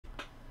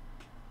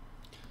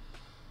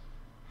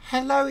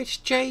Hello, it's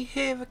Jay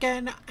here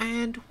again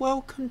and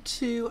welcome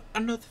to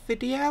another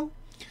video.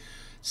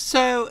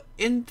 So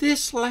in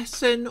this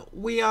lesson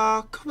we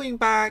are coming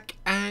back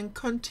and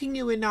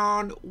continuing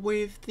on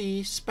with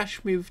the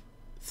Special Move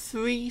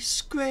 3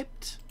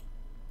 script,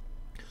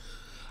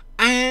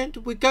 and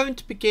we're going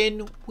to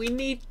begin. We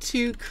need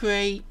to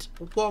create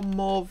one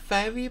more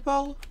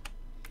variable.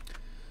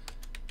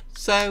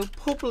 So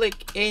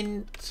public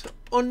int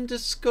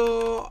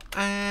underscore,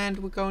 and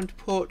we're going to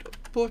put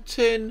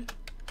button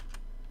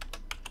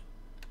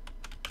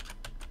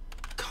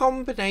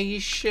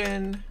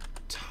combination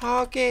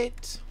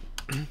target,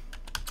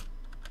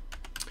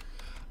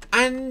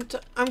 and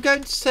I'm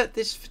going to set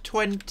this for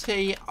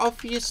 20.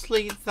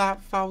 Obviously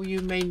that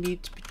value may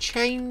need to be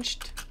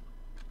changed.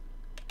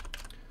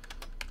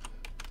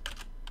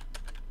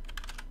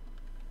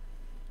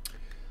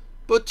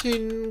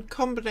 Button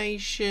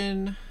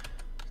combination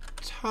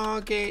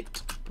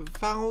target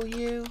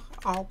value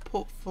I'll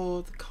put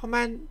for the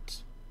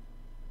comment.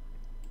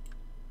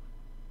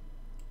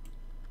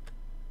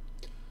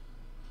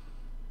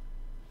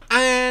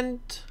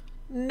 And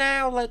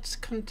now let's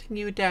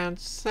continue down.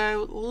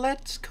 So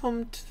let's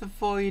come to the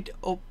void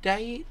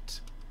update,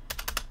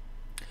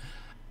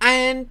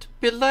 and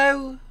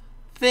below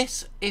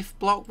this if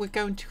block we're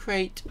going to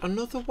create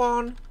another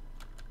one.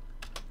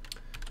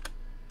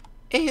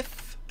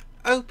 If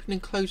open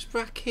and close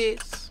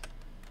brackets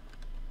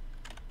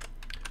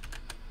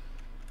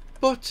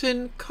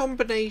button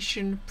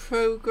combination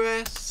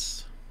progress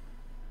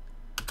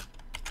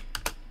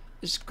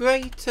is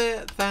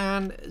greater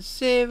than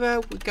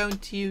 0, we're going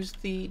to use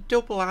the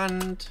double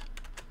and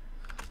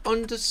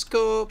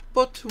underscore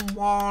button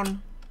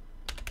 1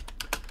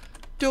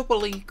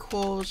 double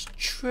equals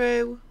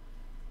true.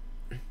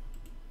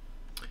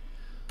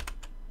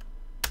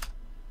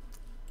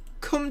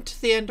 Come to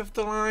the end of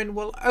the line,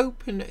 we'll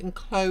open and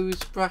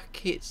close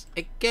brackets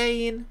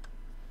again.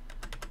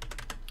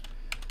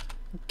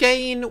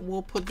 Again,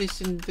 we'll put this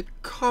in the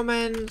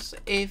comments.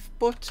 If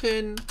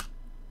button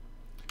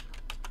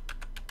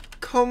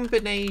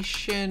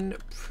combination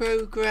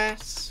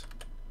progress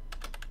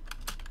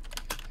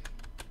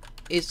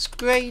is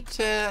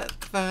greater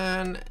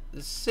than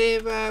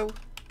 0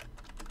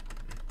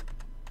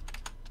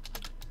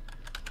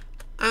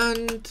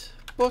 and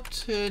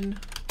button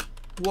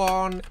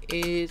 1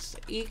 is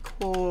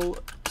equal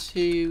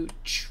to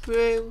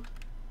true,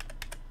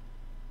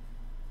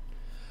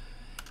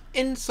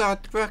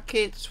 inside the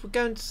brackets we're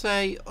going to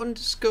say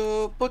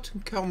underscore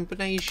button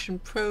combination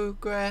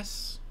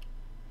progress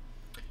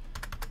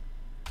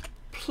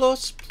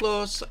plus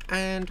plus,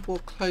 and we'll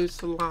close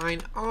the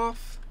line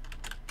off.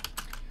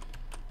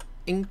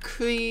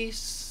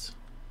 Increase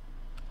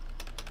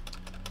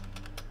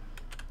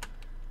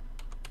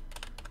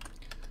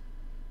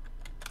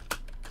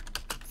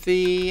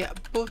the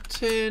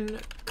button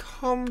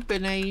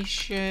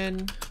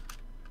combination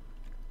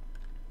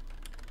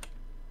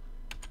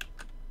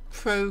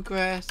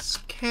progress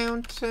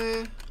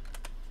counter.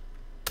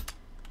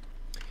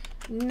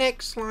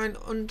 Next line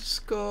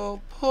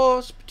underscore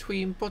pause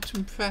between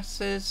button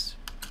presses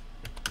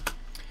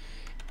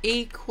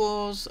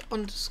equals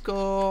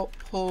underscore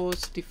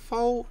pause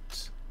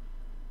default.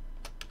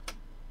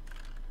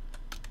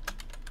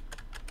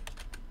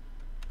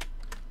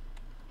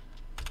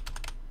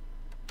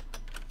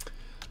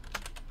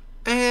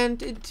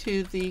 And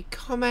into the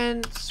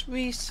comments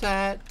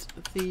reset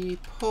the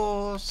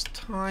pause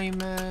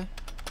timer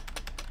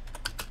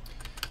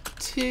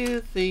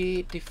to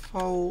the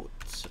default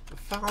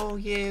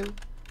value.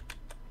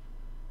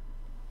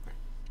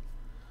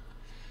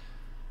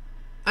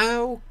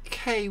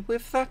 Okay,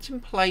 with that in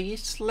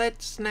place,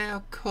 let's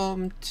now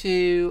come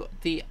to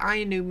the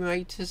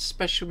IEnumerator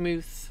Special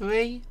Move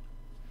 3,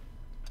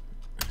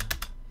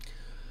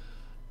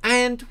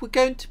 and we're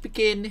going to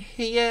begin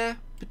here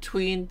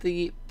between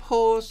the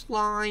pause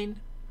line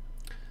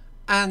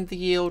and the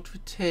yield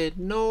return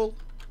null.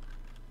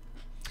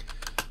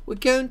 We're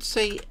going to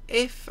say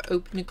if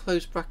open and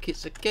close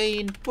brackets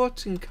again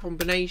button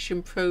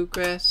combination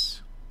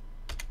progress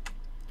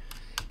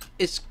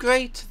is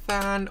greater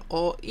than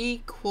or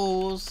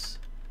equals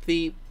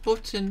the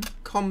button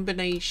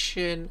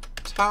combination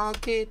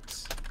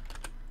target.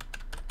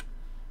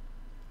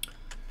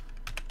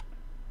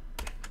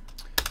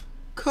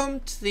 Come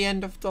to the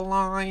end of the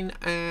line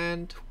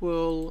and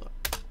we'll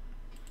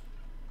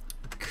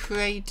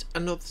create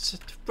another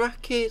set of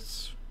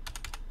brackets.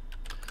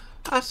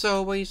 As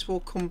always, we'll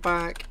come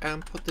back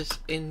and put this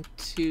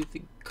into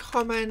the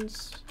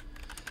comments.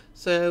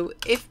 So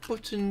if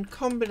button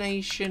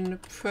combination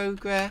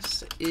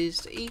progress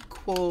is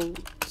equal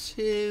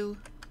to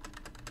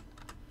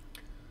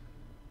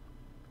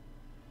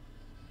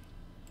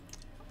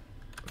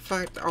in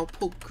fact I'll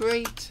put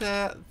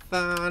greater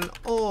than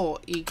or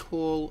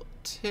equal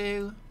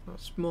to,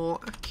 that's more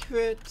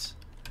accurate,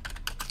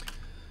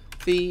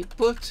 the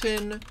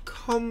button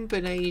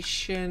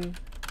combination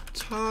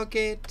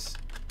target.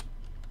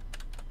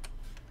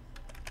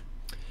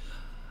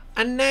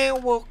 And now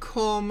we'll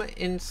come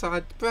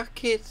inside the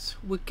brackets.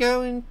 We're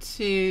going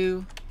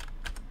to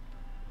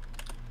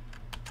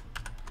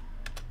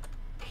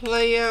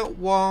player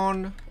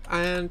 1,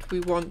 and we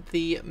want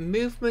the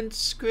movement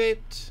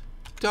script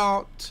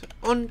dot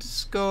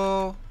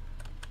underscore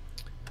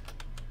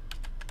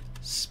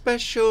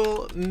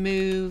special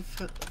move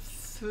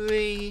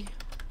 3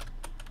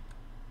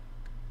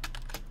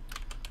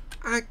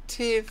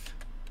 active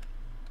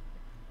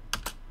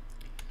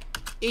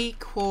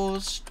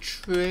equals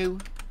true.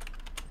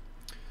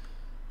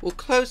 We'll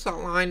close that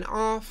line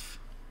off.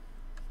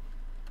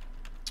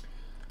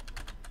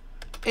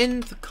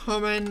 In the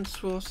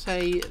comments we'll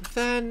say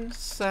then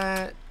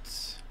set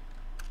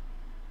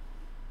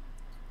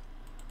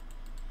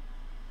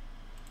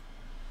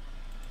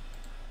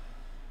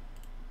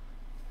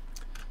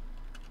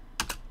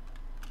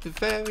the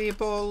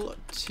variable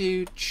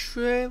to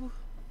true.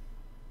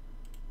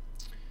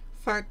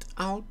 In fact,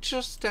 I'll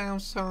just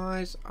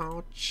downsize,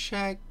 I'll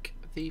check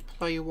the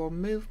player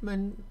 1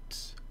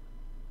 movement.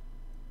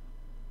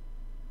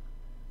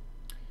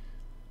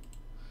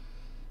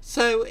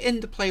 So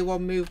in the player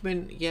 1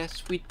 movement,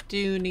 yes, we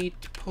do need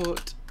to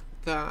put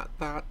that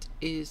that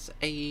is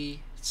a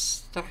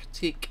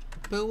static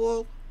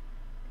bool.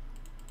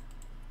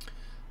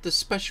 The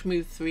special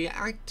move 3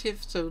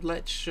 active, so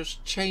let's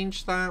just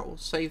change that. We'll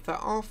save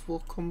that off, we'll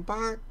come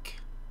back.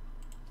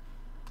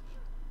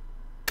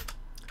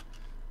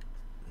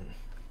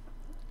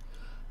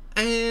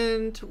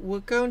 And we're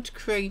going to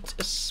create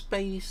a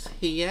space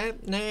here.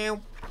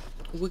 Now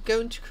we're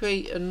going to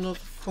create another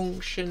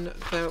function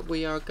that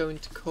we are going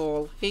to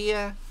call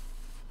here.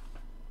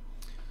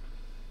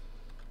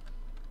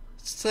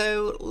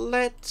 So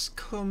let's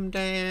come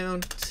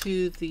down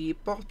to the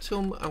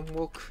bottom and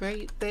we'll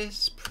create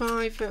this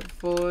private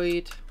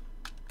void,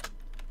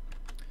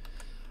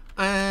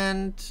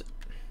 and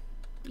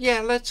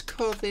yeah, let's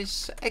call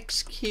this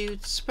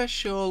execute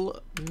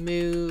special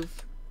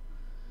move.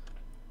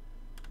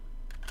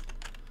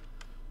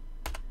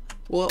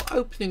 We'll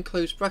open and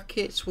close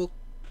brackets, we'll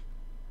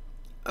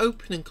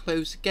open and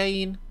close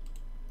again.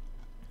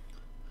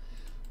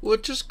 We'll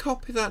just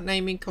copy that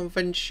naming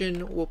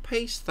convention, we'll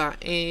paste that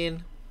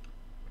in.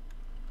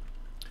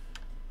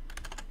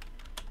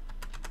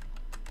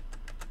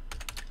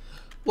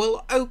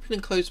 We'll open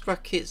and close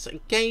brackets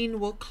again,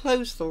 we'll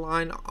close the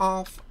line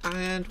off,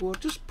 and we'll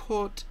just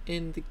put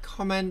in the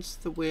comments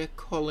that we're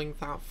calling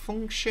that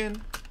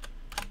function.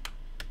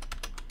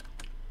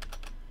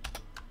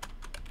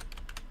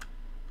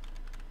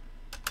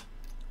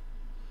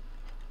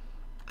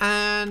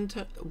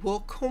 And we'll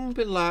come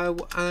below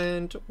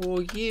and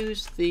we'll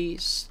use the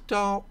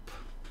stop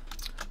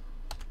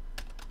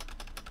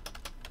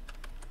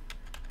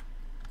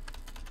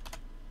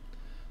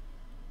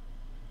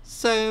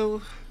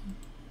so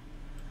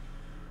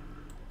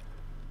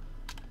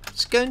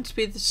it's going to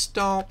be the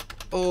stop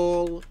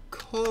all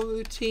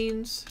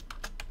coroutines.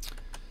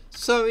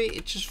 Sorry,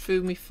 it just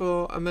threw me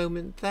for a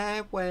moment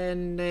there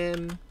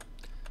when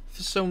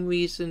for some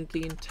reason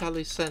the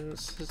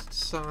IntelliSense has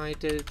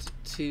decided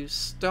to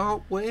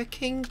start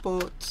working,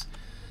 but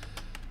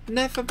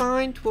never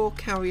mind, we'll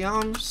carry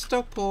on.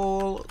 Stop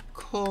all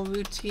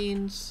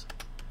coroutines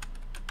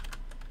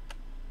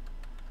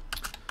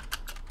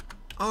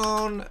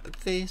on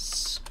this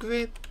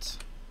script.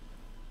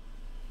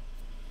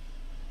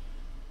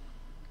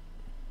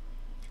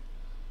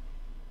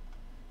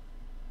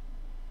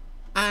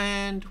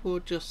 And we'll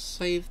just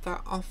save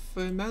that off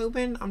for a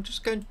moment. I'm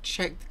just going to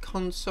check the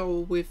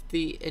console with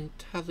the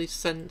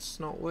IntelliSense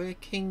not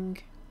working.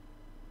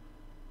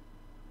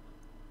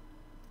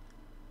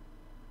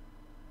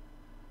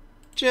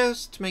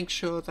 Just to make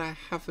sure that I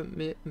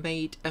haven't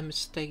made a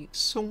mistake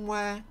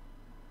somewhere.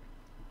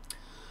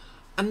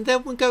 And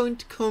then we're going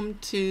to come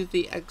to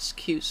the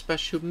execute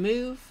special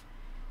move.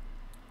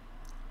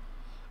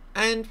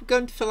 And we're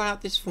going to fill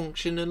out this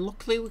function, and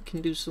luckily we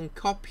can do some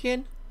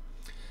copying.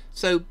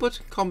 So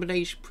button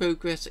combination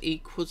progress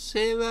equals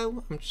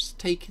 0. I'm just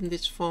taking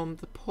this from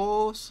the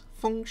pause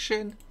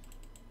function,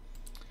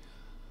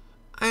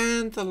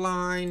 and the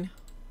line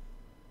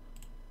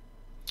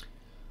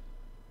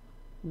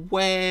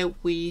where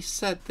we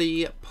set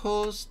the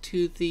pause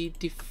to the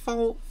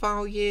default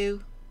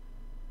value.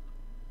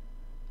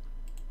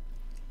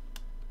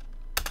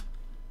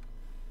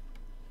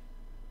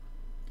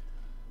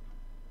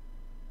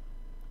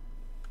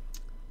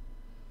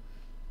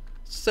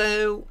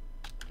 So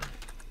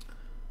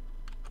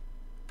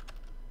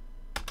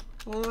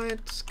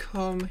let's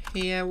come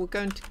here, we're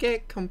going to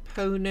get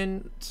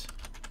component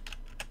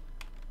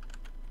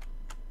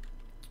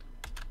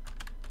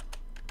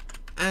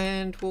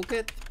and we'll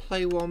get the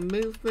play 1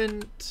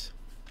 movement,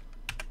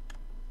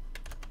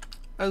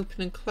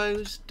 open and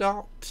close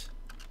dot,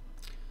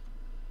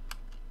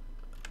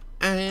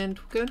 and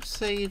we're going to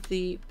say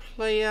the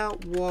player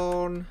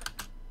 1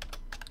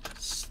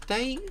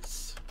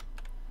 states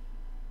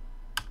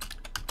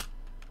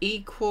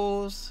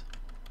equals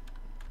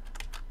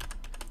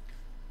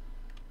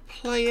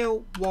player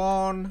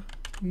 1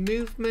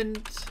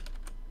 movement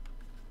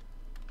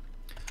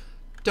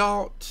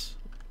dot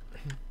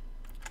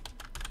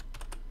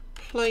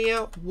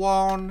player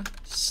 1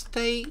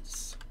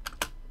 states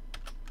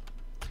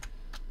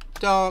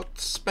dot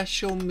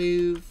special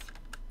move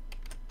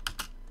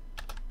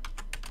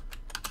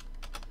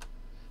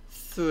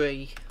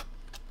 3.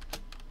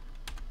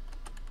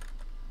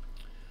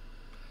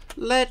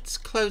 Let's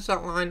close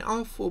that line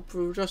off.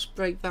 We'll just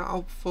break that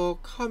up for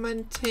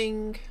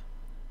commenting.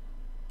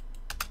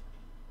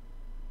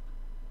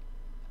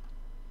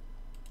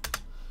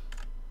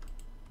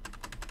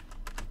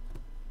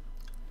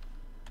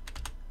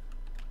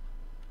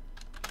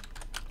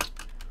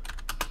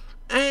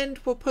 And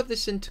we'll put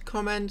this into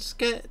comments,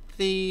 get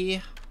the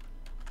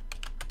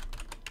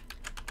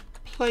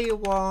player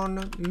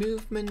 1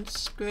 movement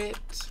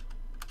script,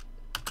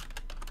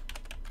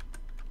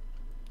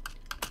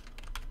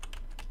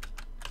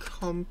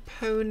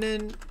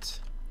 component,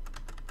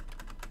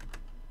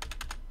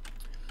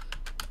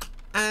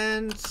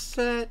 and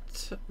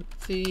set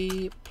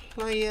the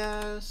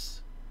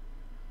players,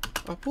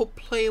 I'll put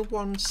player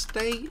 1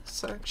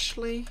 states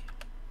actually,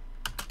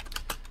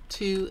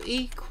 to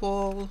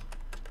equal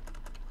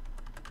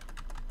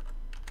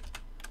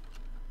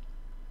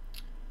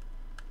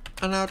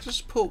and I'll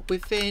just put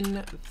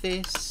within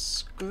this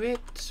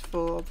script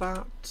for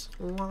that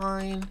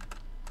line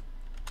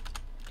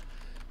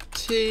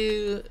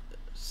to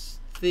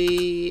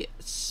the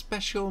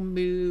special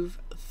move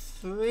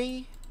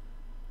 3.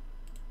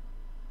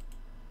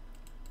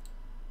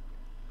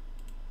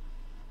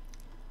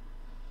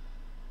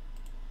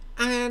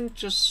 And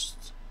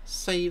just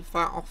save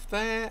that off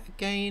there.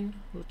 Again,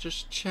 we'll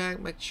just check,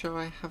 make sure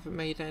I haven't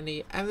made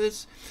any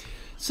errors.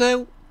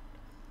 So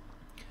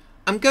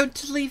I'm going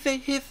to leave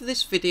it here for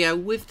this video.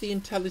 With the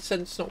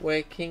IntelliSense not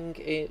working,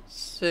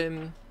 it's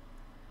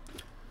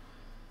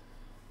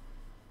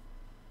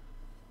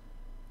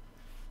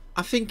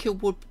I think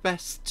it would be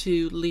best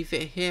to leave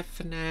it here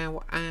for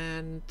now,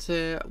 and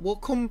we'll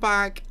come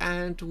back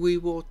and we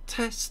will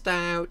test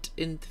out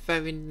in the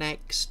very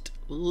next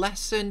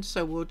lesson.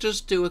 So we'll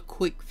just do a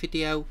quick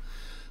video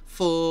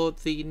for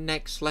the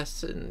next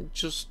lesson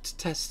just to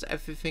test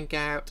everything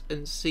out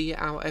and see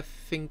how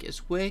everything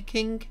is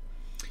working.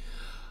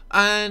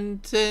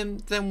 And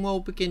then we'll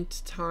begin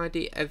to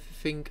tidy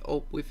everything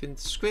up within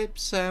the script.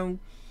 So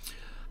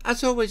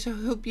as always, I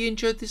hope you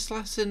enjoyed this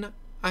lesson.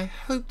 I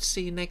hope to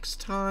see you next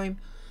time,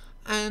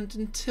 and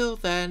until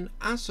then,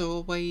 as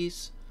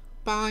always,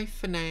 bye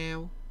for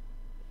now.